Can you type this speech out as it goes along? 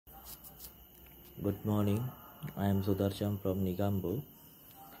Good morning. I am Sudarshan from Nigambu.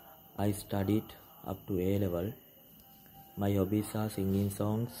 I studied up to A level. My hobbies are singing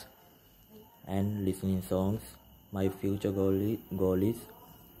songs and listening songs. My future goal is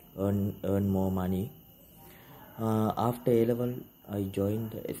earn more money. After A level, I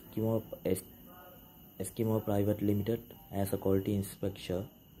joined Eskimo Private Limited as a quality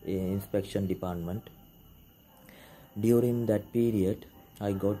inspection department. During that period,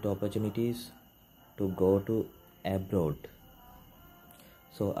 I got opportunities to go to abroad.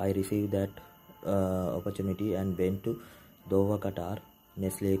 So I received that opportunity and went to Doha, Qatar,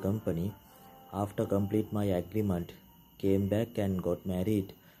 Nestle company. After complete my agreement, came back and got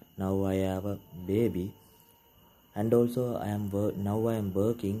married. Now I have a baby, and also I am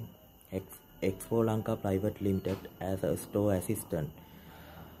working Expo Lanka Private Limited as a store assistant.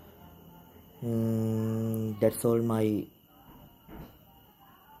 That's all my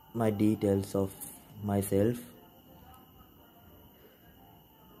details of myself.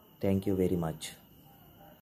 Thank you very much.